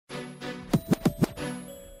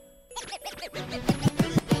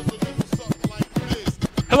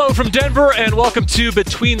Hello from Denver, and welcome to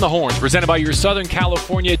Between the Horns, presented by your Southern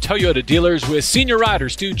California Toyota dealers with senior rider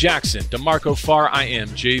Stu Jackson, DeMarco Farr. I am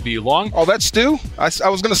JB Long. Oh, that's Stu? I was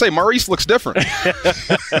going to say Maurice looks different.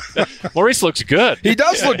 Maurice looks good. He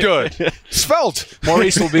does look good. Svelte.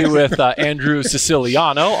 Maurice will be with Andrew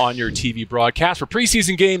Siciliano on your TV broadcast for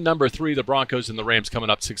preseason game number 3, the Broncos and the Rams, coming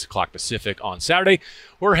up 6 o'clock Pacific on Saturday.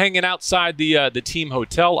 We're hanging outside the team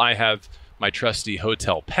hotel. I have my trusty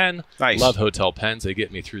hotel pen. Nice. Love hotel pens. They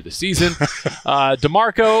get me through the season.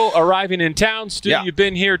 DeMarco arriving in town. Stu, You've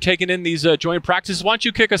been here taking in these joint practices. Why don't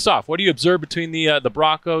you kick us off? What do you observe between the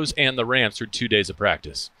Broncos and the Rams through 2 days of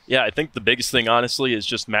practice? Yeah, I think the biggest thing, honestly, is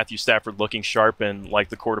just Matthew Stafford looking sharp and like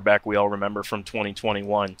the quarterback we all remember from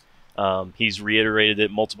 2021. He's reiterated it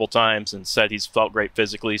multiple times and said he's felt great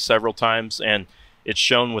physically several times, and it's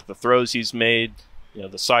shown with the throws he's made. You know,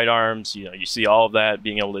 the sidearms, you see all of that,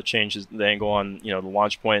 being able to change the angle on, the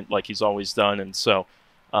launch point like he's always done. And so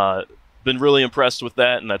been really impressed with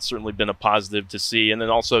that, and that's certainly been a positive to see. And then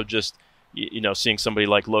also just, seeing somebody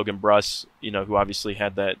like Logan Bruss, who obviously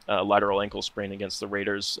had that lateral ankle sprain against the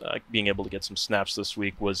Raiders, being able to get some snaps this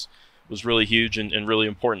week was really huge and really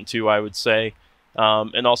important too, I would say.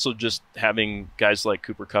 And also just having guys like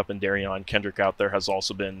Cooper Kupp and Darion Kendrick out there has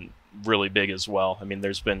also been really big as well. I mean,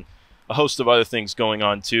 there's been a host of other things going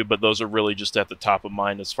on too, but those are really just at the top of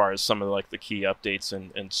mind as far as some of the key updates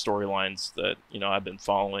and storylines that I've been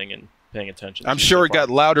following and paying attention to. I'm sure it got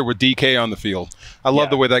louder with DK on the field. I love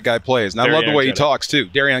the way that guy plays, and I love the way he talks too.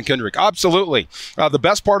 Darion Kendrick, absolutely. The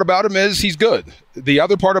best part about him is he's good. The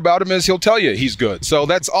other part about him is he'll tell you he's good. So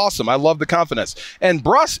that's awesome. I love the confidence. And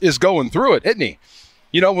Bruss is going through it, isn't he?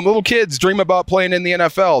 When little kids dream about playing in the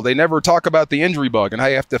NFL, they never talk about the injury bug and how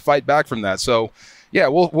you have to fight back from that. So yeah,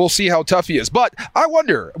 we'll see how tough he is. But I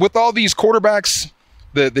wonder, with all these quarterbacks,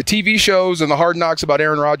 the TV shows and the hard knocks about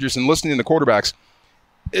Aaron Rodgers and listening to quarterbacks,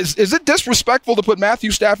 is it disrespectful to put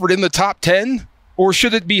Matthew Stafford in the top 10, or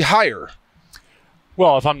should it be higher?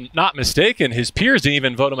 Well, if I'm not mistaken, his peers didn't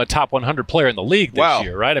even vote him a top 100 player in the league this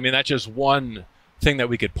year, right? I mean, that's just one thing that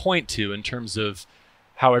we could point to in terms of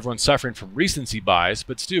how everyone's suffering from recency bias.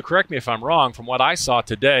 But Stu, correct me if I'm wrong, from what I saw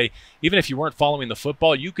today, even if you weren't following the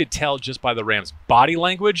football, you could tell just by the Rams' body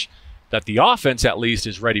language that the offense at least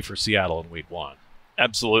is ready for Seattle in week 1.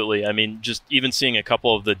 Absolutely. I mean, just even seeing a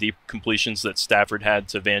couple of the deep completions that Stafford had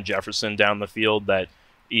to Van Jefferson down the field, that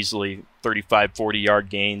easily 35, 40-yard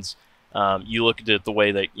gains. You look at the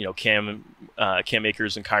way that Cam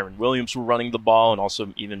Akers and Kyron Williams were running the ball, and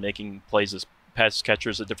also even making plays as pass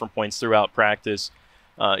catchers at different points throughout practice.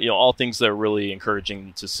 All things that are really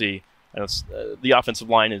encouraging to see. And the offensive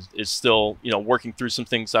line is still, working through some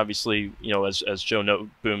things, obviously, as Joe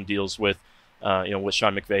Noteboom deals with, what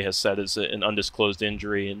Sean McVay has said is an undisclosed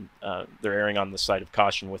injury, and they're erring on the side of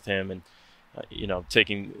caution with him, and,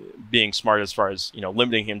 being smart as far as,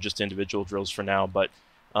 limiting him just to individual drills for now. But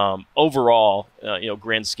overall,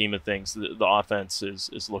 grand scheme of things, the offense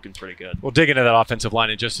is looking pretty good. We'll dig into that offensive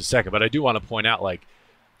line in just a second, but I do want to point out,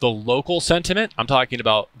 the local sentiment, I'm talking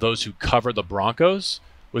about those who cover the Broncos,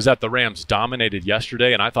 was that the Rams dominated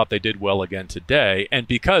yesterday, and I thought they did well again today. And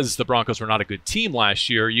because the Broncos were not a good team last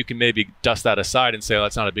year, you can maybe dust that aside and say, oh,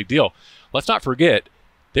 that's not a big deal. Let's not forget,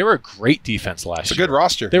 they were a great defense last year. It's a good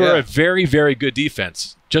roster. They were a very, very good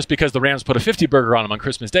defense. Just because the Rams put a 50-burger on them on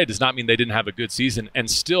Christmas Day does not mean they didn't have a good season. And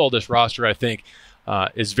still, this roster, I think,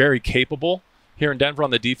 is very capable here in Denver on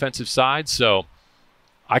the defensive side. So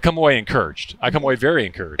I come away encouraged. I come away very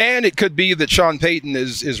encouraged. And it could be that Sean Payton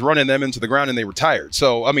is running them into the ground and they retired.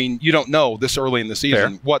 So, I mean, you don't know this early in the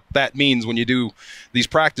season what that means when you do these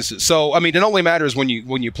practices. So, I mean, it only matters when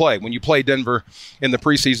you play Denver in the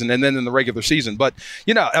preseason and then in the regular season. But,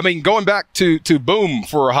 going back to Boom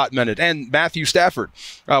for a hot minute and Matthew Stafford,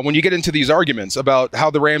 when you get into these arguments about how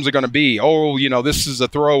the Rams are going to be, this is a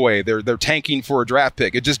throwaway, they're tanking for a draft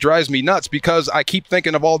pick, it just drives me nuts because I keep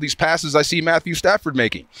thinking of all these passes I see Matthew Stafford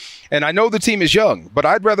making. And I know the team is young, but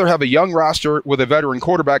I'd rather have a young roster with a veteran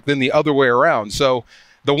quarterback than the other way around. So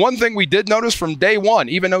the one thing we did notice from day one,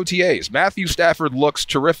 even OTAs, Matthew Stafford looks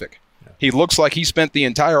terrific. He looks like he spent the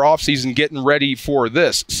entire offseason getting ready for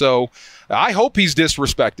this. So I hope he's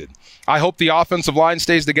disrespected. I hope the offensive line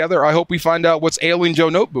stays together. I hope we find out what's ailing Joe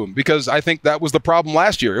Noteboom, because I think that was the problem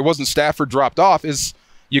last year. It wasn't Stafford dropped off, is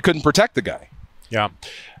you couldn't protect the guy. Yeah.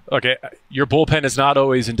 Okay, your bullpen is not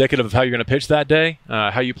always indicative of how you're going to pitch that day.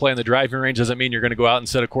 How you play in the driving range doesn't mean you're going to go out and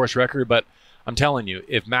set a course record, but I'm telling you,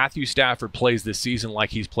 if Matthew Stafford plays this season like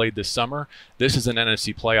he's played this summer, this is an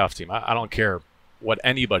NFC playoff team. I don't care what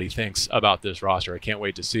anybody thinks about this roster. I can't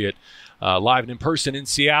wait to see it live and in person in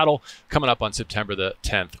Seattle coming up on September the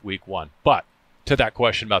 10th, week 1. But to that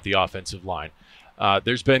question about the offensive line,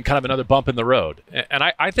 there's been kind of another bump in the road. And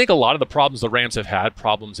I think a lot of the problems the Rams have had,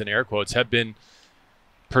 problems in air quotes, have been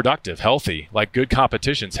productive, healthy, like good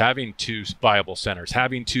competitions, having two viable centers,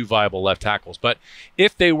 having two viable left tackles. But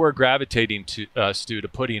if they were gravitating to Stu to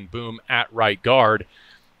putting Boom at right guard,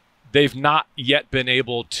 they've not yet been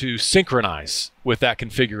able to synchronize with that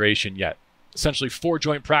configuration yet. Essentially 4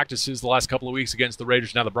 joint practices the last couple of weeks against the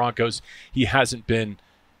Raiders, now the Broncos. He hasn't been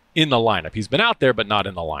in the lineup. He's been out there, but not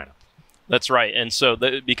in the lineup. That's right. And so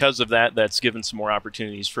because of that, that's given some more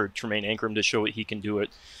opportunities for Tremaine Ankrum to show what he can do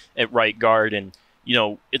at right guard. And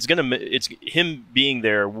it's him being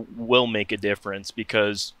there will make a difference,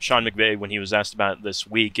 because Sean McVay, when he was asked about it this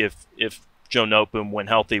week, if Joe Noteboom, when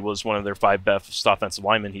healthy, was one of their 5 best offensive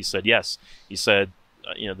linemen, he said yes. He said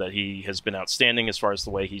that he has been outstanding as far as the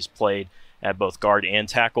way he's played at both guard and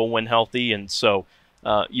tackle when healthy. And so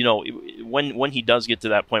when he does get to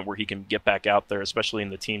that point where he can get back out there, especially in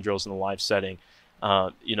the team drills in the live setting,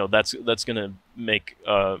 that's going to make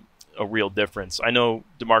a real difference. I know,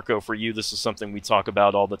 DeMarco, for you, this is something we talk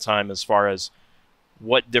about all the time as far as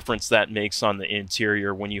what difference that makes on the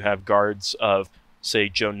interior when you have guards of, say,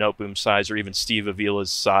 Joe Noteboom's size or even Steve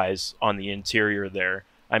Avila's size on the interior there.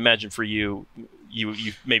 I imagine for you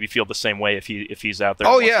maybe feel the same way if he's out there.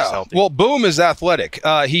 Oh, yeah. Well, Boom is athletic.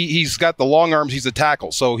 He's got the long arms. He's a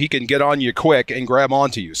tackle, so he can get on you quick and grab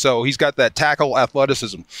onto you. So he's got that tackle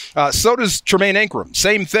athleticism. So does Tremaine Ankrum.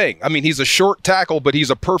 Same thing. I mean, he's a short tackle, but he's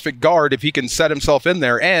a perfect guard if he can set himself in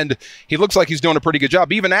there. And he looks like he's doing a pretty good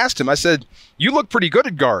job. Even asked him, I said, you look pretty good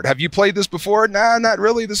at guard. Have you played this before? Nah, not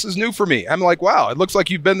really. This is new for me. I'm like, wow, it looks like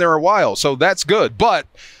you've been there a while. So that's good. But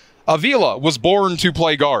Avila was born to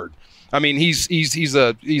play guard. I mean, he's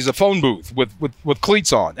a phone booth with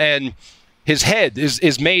cleats on, and his head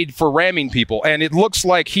is made for ramming people, and it looks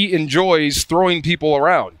like he enjoys throwing people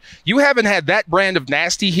around. You haven't had that brand of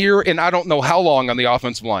nasty here in I don't know how long on the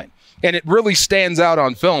offensive line, and it really stands out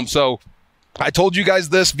on film. So I told you guys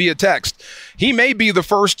this via text. He may be the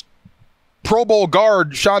first Pro Bowl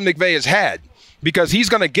guard Sean McVay has had, because he's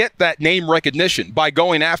going to get that name recognition by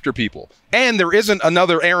going after people. And there isn't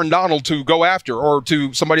another Aaron Donald to go after, or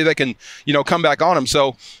to somebody that can, come back on him.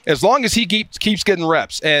 So as long as he keeps getting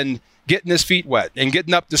reps and getting his feet wet and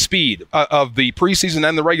getting up to speed of the preseason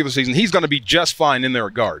and the regular season, he's going to be just fine in there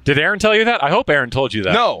at guard. Did Aaron tell you that? I hope Aaron told you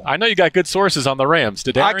that. No. I know you got good sources on the Rams.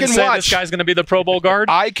 Did Aaron say this guy's going to be the Pro Bowl guard?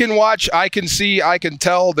 I can watch. I can see. I can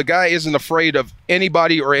tell the guy isn't afraid of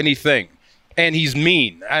anybody or anything. And he's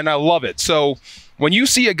mean, and I love it. So when you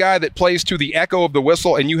see a guy that plays to the echo of the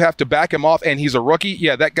whistle and you have to back him off and he's a rookie,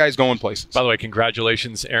 yeah, that guy's going places. By the way,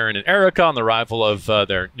 congratulations, Aaron and Erica, on the arrival of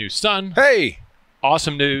their new son. Hey!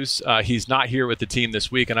 Awesome news. He's not here with the team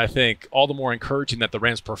this week, and I think all the more encouraging that the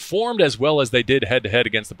Rams performed as well as they did head-to-head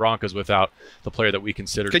against the Broncos without the player that we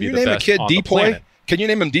consider to be the best on the planet. Can you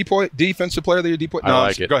name him Defensive Player of the Year? Depoy? No, I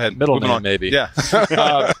like it. Go ahead. Middle name, maybe. Yeah.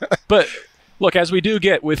 But look, as we do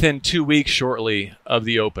get within 2 weeks shortly of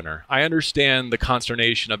the opener, I understand the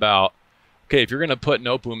consternation about, okay, if you're going to put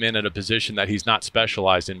Noteboom in at a position that he's not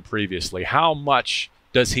specialized in previously, how much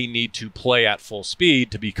does he need to play at full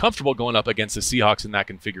speed to be comfortable going up against the Seahawks in that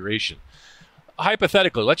configuration?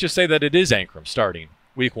 Hypothetically, let's just say that it is Ankrum starting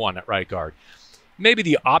week 1 at right guard. Maybe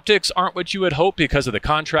the optics aren't what you would hope because of the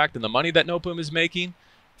contract and the money that Noteboom is making,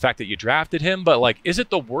 the fact that you drafted him, but is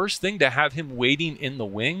it the worst thing to have him waiting in the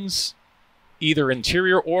wings, either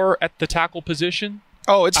interior or at the tackle position?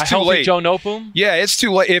 Oh, it's too late. Joe Noteboom? Yeah, it's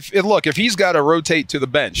too late. If he's got to rotate to the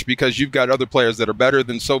bench because you've got other players that are better,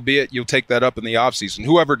 then so be it. You'll take that up in the offseason.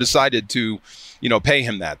 Whoever decided to, pay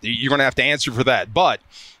him that, you're going to have to answer for that. But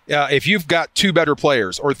if you've got 2 better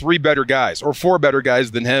players or 3 better guys or 4 better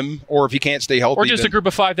guys than him, or if he can't stay healthy, or just a group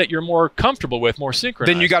of 5 that you're more comfortable with, more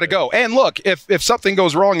synchronized, then you got to go. And look, if something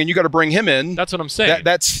goes wrong and you got to bring him in, that's what I'm saying.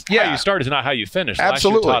 That's how you start is not how you finish.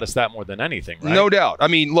 Absolutely. Last year taught us that more than anything, right? No doubt. I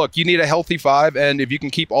mean, look, you need a healthy 5, and if you can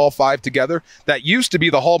keep all 5 together, that used to be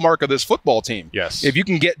the hallmark of this football team. Yes. If you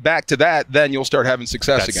can get back to that, then you'll start having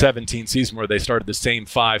success again. 17 season where they started the same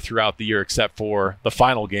 5 throughout the year, except for the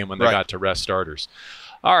final game when they got to rest starters.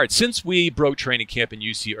 All right, since we broke training camp in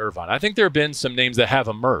UC Irvine, I think there have been some names that have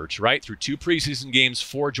emerged, right? Through 2 preseason games,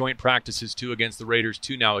 4 joint practices, 2 against the Raiders,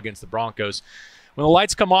 2 now against the Broncos. When the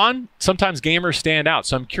lights come on, sometimes gamers stand out.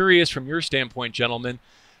 So I'm curious from your standpoint, gentlemen,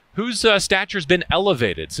 whose stature's been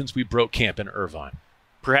elevated since we broke camp in Irvine?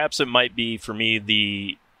 Perhaps it might be, for me,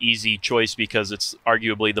 the easy choice because it's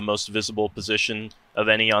arguably the most visible position of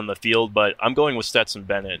any on the field, but I'm going with Stetson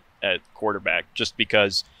Bennett at quarterback just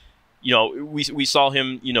because we saw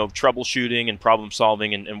him, troubleshooting and problem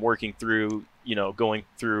solving and working through, going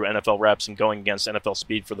through NFL reps and going against NFL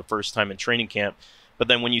speed for the first time in training camp. But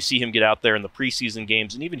then when you see him get out there in the preseason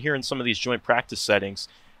games and even here in some of these joint practice settings,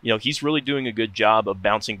 he's really doing a good job of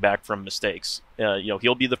bouncing back from mistakes.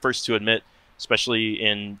 He'll be the first to admit, especially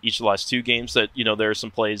in each of the last 2 games, that, there are some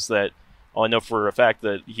plays that, I know for a fact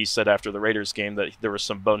that he said after the Raiders game that there were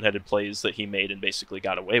some boneheaded plays that he made and basically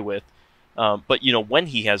got away with. But, when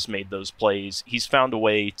he has made those plays, he's found a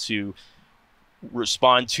way to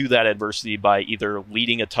respond to that adversity by either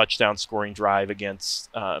leading a touchdown scoring drive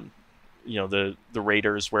against, the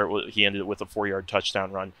Raiders, where he ended it with a 4-yard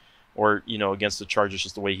touchdown run, or, against the Chargers,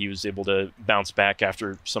 just the way he was able to bounce back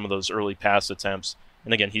after some of those early pass attempts.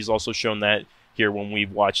 And again, he's also shown that here when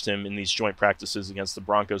we've watched him in these joint practices against the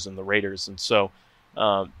Broncos and the Raiders. And so,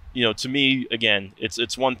 to me, again,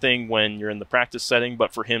 it's one thing when you're in the practice setting,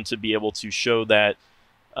 but for him to be able to show that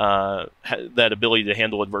that ability to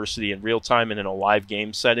handle adversity in real time and in a live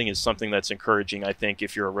game setting is something that's encouraging, I think,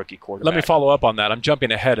 if you're a rookie quarterback. Let me follow up on that. I'm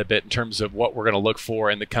jumping ahead a bit in terms of what we're going to look for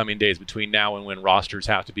in the coming days between now and when rosters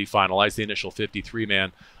have to be finalized, the initial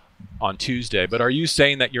 53-man on Tuesday. But are you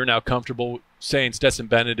saying that you're now comfortable saying Stetson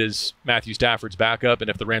Bennett is Matthew Stafford's backup, and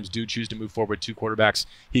if the Rams do choose to move forward with 2 quarterbacks,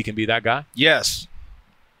 he can be that guy? Yes.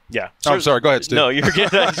 Yeah. Oh, I'm sorry. Go ahead, Steve. No, you're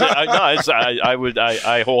good.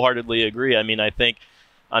 I wholeheartedly agree.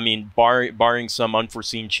 Barring some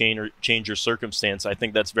unforeseen change or circumstance, I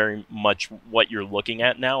think that's very much what you're looking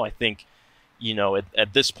at now. I think,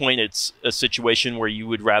 at this point, it's a situation where you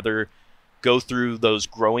would rather go through those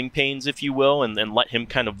growing pains, if you will, and then let him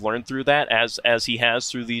kind of learn through that as he has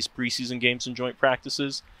through these preseason games and joint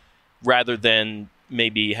practices, rather than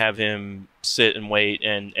maybe have him sit and wait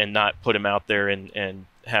and not put him out there and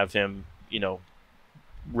have him,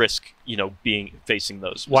 risk, facing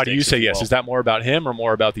those mistakes. Why do you say yes? Is that more about him or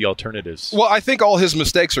more about the alternatives? Well, I think all his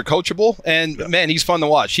mistakes are coachable, and man, he's fun to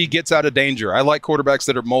watch. He gets out of danger. I like quarterbacks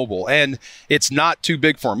that are mobile, and it's not too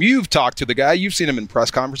big for him. You've talked to the guy. You've seen him in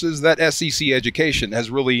press conferences. That SEC education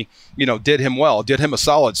has really, did him well, did him a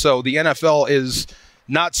solid. So the NFL is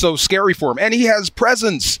not so scary for him, and he has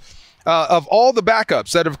presence of all the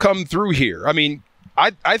backups that have come through here.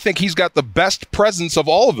 I think he's got the best presence of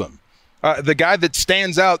all of them. The guy that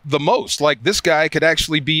stands out the most, like this guy could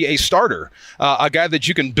actually be a starter, a guy that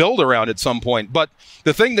you can build around at some point. But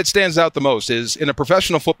the thing that stands out the most is in a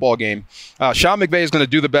professional football game, Sean McVay is going to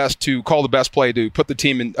do the best to call the best play to put the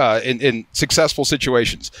team in successful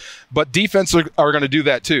situations. But defense are going to do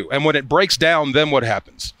that too. And when it breaks down, then what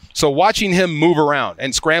happens? So watching him move around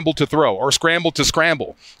and scramble to throw or scramble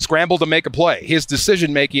to make a play, his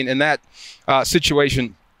decision-making in that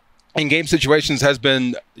situation in game situations has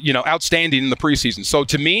been, outstanding in the preseason. So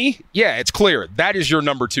to me, yeah, it's clear that is your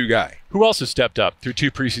number 2 guy. Who else has stepped up through 2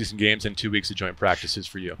 preseason games and 2 weeks of joint practices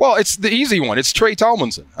for you? Well, it's the easy one. It's Trey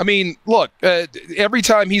Tomlinson. Look, every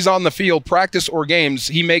time he's on the field, practice or games,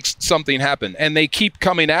 he makes something happen, and they keep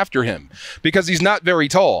coming after him because he's not very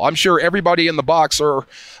tall. I'm sure everybody in the box or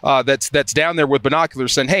that's down there with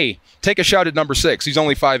binoculars saying, hey, take a shot at number 6. He's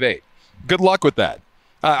only 5'8". Good luck with that.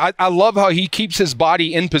 I love how he keeps his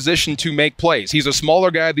body in position to make plays. He's a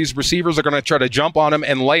smaller guy. These receivers are going to try to jump on him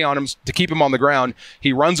and lay on him to keep him on the ground.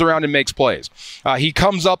 He runs around and makes plays. He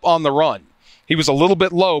comes up on the run. He was a little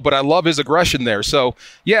bit low, but I love his aggression there. So,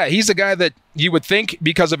 yeah, he's a guy that you would think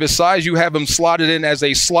because of his size, you have him slotted in as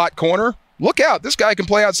a slot corner. Look out. This guy can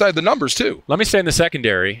play outside the numbers, too. Let me say in the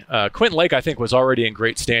secondary, Quentin Lake, I think, was already in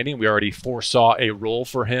great standing. We already foresaw a role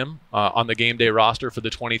for him on the game day roster for the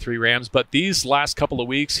 23 Rams. But these last couple of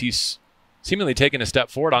weeks, he's seemingly taken a step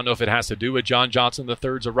forward. I don't know if it has to do with John Johnson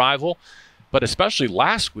III's arrival, but especially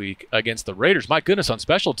last week against the Raiders. My goodness, on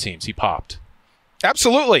special teams, he popped.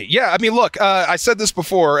 Absolutely. Yeah. Look, I said this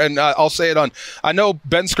before, and I'll say it on. I know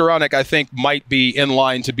Ben Skoranek, I think, might be in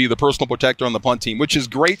line to be the personal protector on the punt team, which is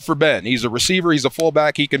great for Ben. He's a receiver. He's a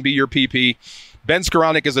fullback. He can be your PP. Ben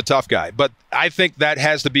Skoranek is a tough guy, but I think that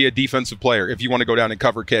has to be a defensive player if you want to go down and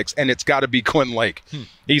cover kicks, and it's got to be Quentin Lake.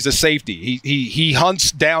 He's a safety. He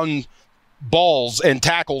hunts down balls and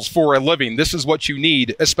tackles for a living. This is what you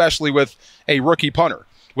need, especially with a rookie punter,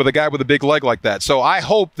 with a guy with a big leg like that. So I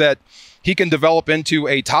hope that he can develop into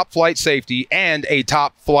a top-flight safety and a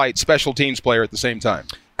top-flight special teams player at the same time.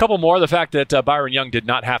 Couple more. The fact that Byron Young did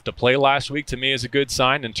not have to play last week, to me, is a good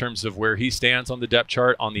sign in terms of where he stands on the depth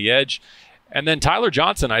chart on the edge. And then Tyler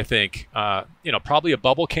Johnson, I think, probably a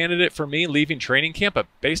bubble candidate for me leaving training camp, but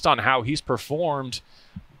based on how he's performed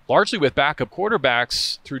largely with backup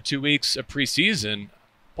quarterbacks through 2 weeks of preseason,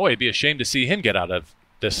 boy, it'd be a shame to see him get out of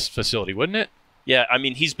this facility, wouldn't it? Yeah,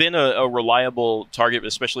 he's been a reliable target,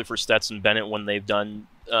 especially for Stetson Bennett when they've done,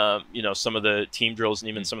 some of the team drills and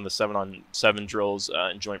even some of the 7-on-7 drills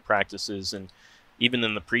and joint practices. And, even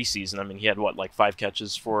in the preseason, I mean, he had like 5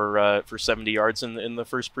 catches for 70 yards in the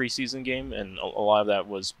first preseason game, and a lot of that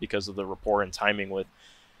was because of the rapport and timing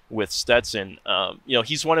with Stetson.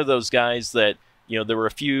 He's one of those guys that, there were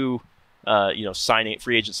a few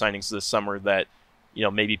free agent signings this summer that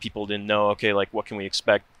maybe people didn't know. Okay, like what can we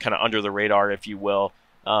expect, kind of under the radar, if you will.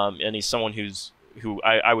 And he's someone who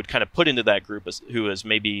I would kind of put into that group who has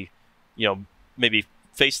maybe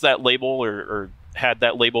faced that label or had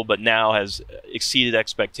that label, but now has exceeded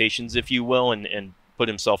expectations, if you will, and put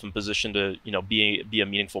himself in position to be a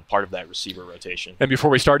meaningful part of that receiver rotation. And before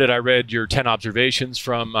we started, I read your 10 observations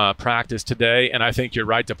from practice today, and I think you're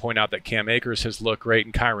right to point out that Cam Akers has looked great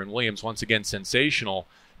and Kyron Williams once again sensational.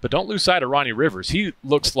 But don't lose sight of Ronnie Rivers. He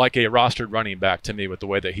looks like a rostered running back to me with the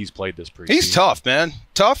way that he's played this preseason. He's tough, man.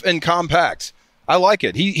 Tough and compact. I like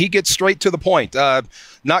it. He gets straight to the point.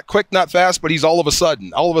 Not quick, not fast, but he's all of a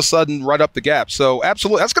sudden right up the gap. So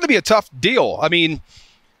absolutely, that's going to be a tough deal. I mean,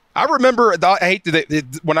 I remember,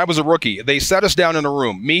 when I was a rookie, they set us down in a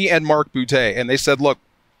room, me and Mark Boutte, and they said, look,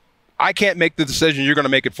 I can't make the decision. You're going to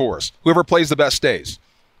make it for us. Whoever plays the best stays.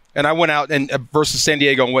 And I went out and versus San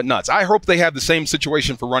Diego and went nuts. I hope they have the same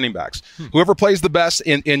situation for running backs. Whoever plays the best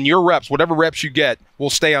in your reps, whatever reps you get, will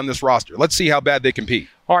stay on this roster. Let's see how bad they compete.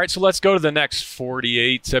 All right, so let's go to the next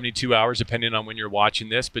 48, 72 hours, depending on when you're watching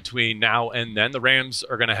this. Between now and then, the Rams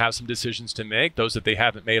are going to have some decisions to make, those that they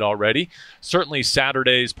haven't made already. Certainly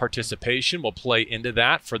Saturday's participation will play into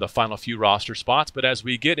that for the final few roster spots. But as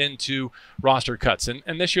we get into roster cuts, and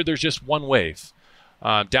this year there's just one wave,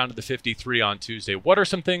 down to the 53 on Tuesday. What are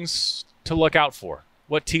some things to look out for?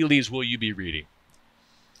 What tea leaves will you be reading?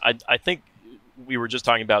 I think we were just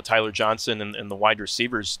talking about Tyler Johnson and the wide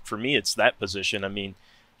receivers. For me, it's that position. I mean,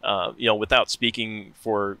 without speaking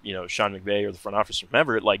for, Sean McVay or the front office or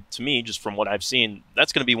whomever, like, to me, just from what I've seen,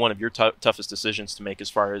 that's going to be one of your toughest decisions to make as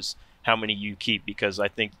far as how many you keep, because I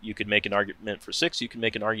think you could make an argument for 6, you can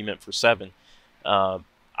make an argument for 7.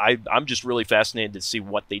 I'm just really fascinated to see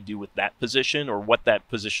what they do with that position, or what that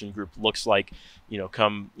position group looks like,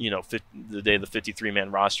 come the day of the 53-man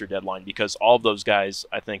roster deadline, because all of those guys,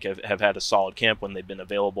 I think, have had a solid camp when they've been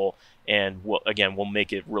available, and will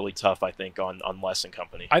make it really tough, I think, on Les and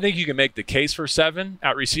company. I think you can make the case for 7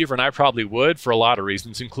 at receiver, and I probably would, for a lot of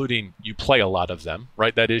reasons, including you play a lot of them,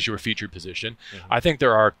 right? That is your featured position. I think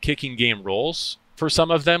there are kicking game roles for some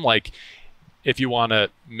of them, like if you want to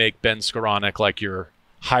make Ben Skoranek like your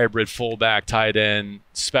hybrid fullback, tight end,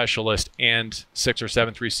 specialist, and 6th or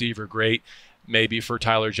 7th receiver, great. Maybe for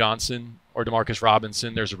Tyler Johnson or Demarcus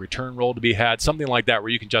Robinson, there's a return role to be had, something like that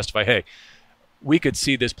where you can justify, hey, we could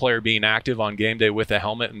see this player being active on game day with a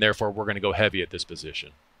helmet, and therefore we're going to go heavy at this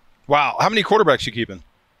position. Wow. How many quarterbacks you keeping?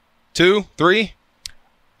 2, 3?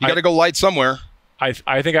 You got to go light somewhere.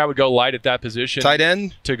 I think I would go light at that position. Tight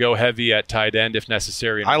end? To go heavy at tight end if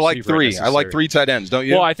necessary. I like 3. I like 3 tight ends, don't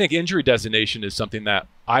you? Well, I think injury designation is something that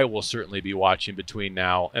I will certainly be watching between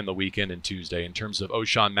now and the weekend and Tuesday, in terms of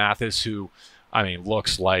O'Shawn Mathis, who, I mean,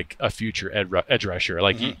 looks like a future edge rusher.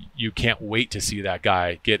 Like, you can't wait to see that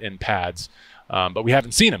guy get in pads. But we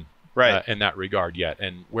haven't seen him in that regard yet.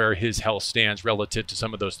 And where his health stands relative to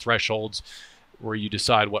some of those thresholds where you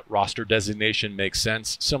decide what roster designation makes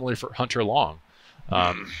sense, similarly for Hunter Long.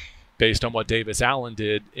 Based on what Davis Allen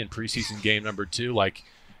did in preseason game number 2, like,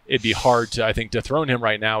 it'd be hard to, I think, dethrone him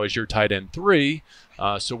right now as your tight end 3.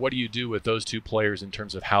 So what do you do with those 2 players in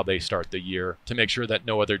terms of how they start the year to make sure that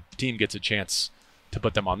no other team gets a chance to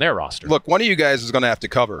put them on their roster? Look, one of you guys is going to have to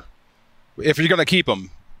cover. If you're going to keep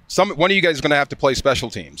them, one of you guys is going to have to play special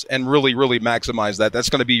teams and really, really maximize that. That's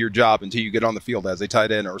going to be your job until you get on the field as a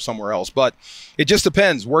tight end or somewhere else. But it just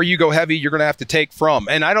depends. Where you go heavy, you're going to have to take from.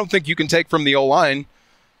 And I don't think you can take from the O-line.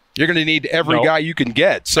 You're going to need every guy you can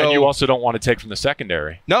get. So, and you also don't want to take from the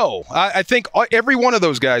secondary. No. I think every one of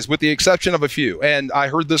those guys, with the exception of a few, and I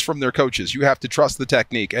heard this from their coaches, you have to trust the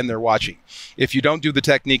technique, and they're watching. If you don't do the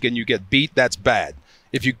technique and you get beat, that's bad.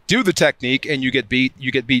 If you do the technique and you get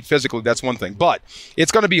beat physically, that's one thing. But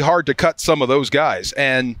it's going to be hard to cut some of those guys.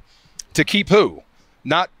 And to keep who?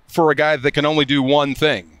 Not for a guy that can only do one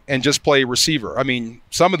thing and just play receiver. I mean,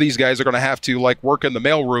 some of these guys are going to have to, like, work in the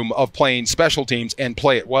mailroom of playing special teams and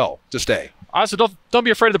play it well to stay. Also, don't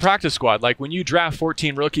be afraid of the practice squad. Like, when you draft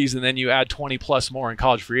 14 rookies and then you add 20 plus more in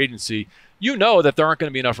college free agency, you know that there aren't going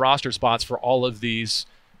to be enough roster spots for all of these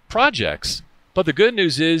projects. But the good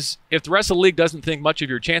news is, if the rest of the league doesn't think much of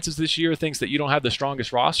your chances this year, thinks that you don't have the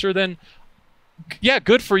strongest roster, then yeah,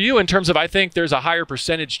 good for you in terms of, I think there's a higher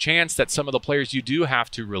percentage chance that some of the players you do have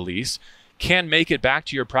to release can make it back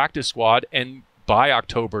to your practice squad, and by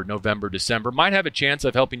October, November, December might have a chance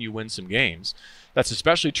of helping you win some games. That's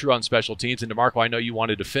especially true on special teams. And DeMarco, I know you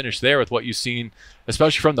wanted to finish there with what you've seen,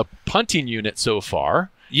 especially from the punting unit so far.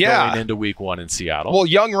 Going into week 1 in Seattle. Well,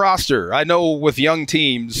 young roster. I know with young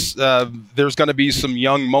teams, there's going to be some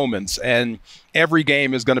young moments, and every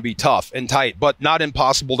game is going to be tough and tight, but not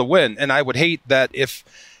impossible to win. And I would hate that if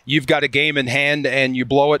you've got a game in hand and you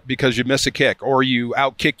blow it because you miss a kick or you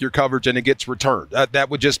outkick your coverage and it gets returned. That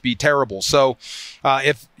would just be terrible. So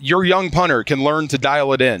if your young punter can learn to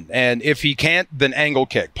dial it in, and if he can't, then angle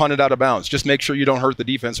kick, punt it out of bounds. Just make sure you don't hurt the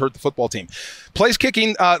defense, hurt the football team. Place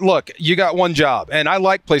kicking, look, you got one job, and I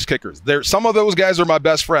like place kickers. Some of those guys are my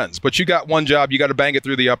best friends, but you got one job. You got to bang it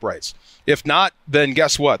through the uprights. If not, then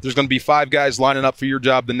guess what? There's going to be 5 guys lining up for your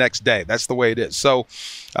job the next day. That's the way it is. So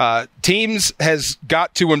teams has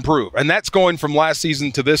got to improve, and that's going from last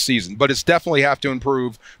season to this season, but it's definitely have to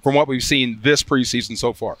improve from what we've seen this preseason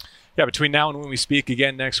so far. Yeah, between now and when we speak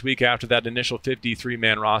again next week after that initial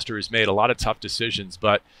 53-man roster is made, a lot of tough decisions.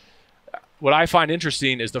 But what I find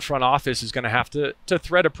interesting is the front office is going to have to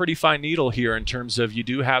thread a pretty fine needle here in terms of you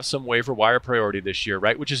do have some waiver wire priority this year,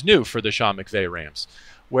 right, which is new for the Sean McVay Rams,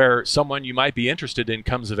 where someone you might be interested in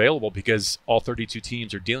comes available because all 32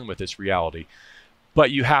 teams are dealing with this reality. But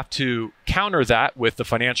you have to counter that with the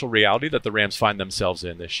financial reality that the Rams find themselves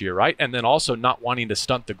in this year, right? And then also not wanting to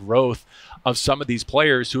stunt the growth of some of these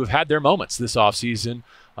players who have had their moments this offseason,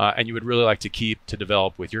 and you would really like to keep to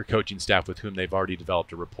develop with your coaching staff with whom they've already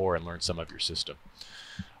developed a rapport and learned some of your system.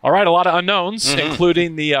 All right, a lot of unknowns,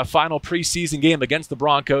 including the final preseason game against the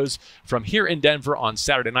Broncos from here in Denver on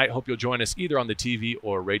Saturday night. Hope you'll join us either on the TV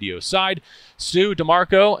or radio side. Stu,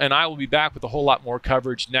 DeMarco, and I will be back with a whole lot more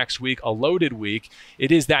coverage next week, a loaded week.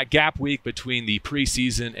 It is that gap week between the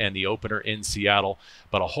preseason and the opener in Seattle,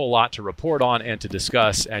 but a whole lot to report on and to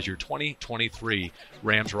discuss as your 2023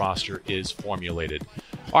 Rams roster is formulated.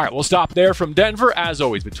 All right, we'll stop there from Denver. As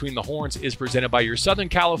always, Between the Horns is presented by your Southern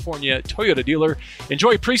California Toyota dealer.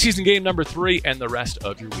 Enjoy preseason game number 3 and the rest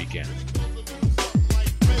of your weekend.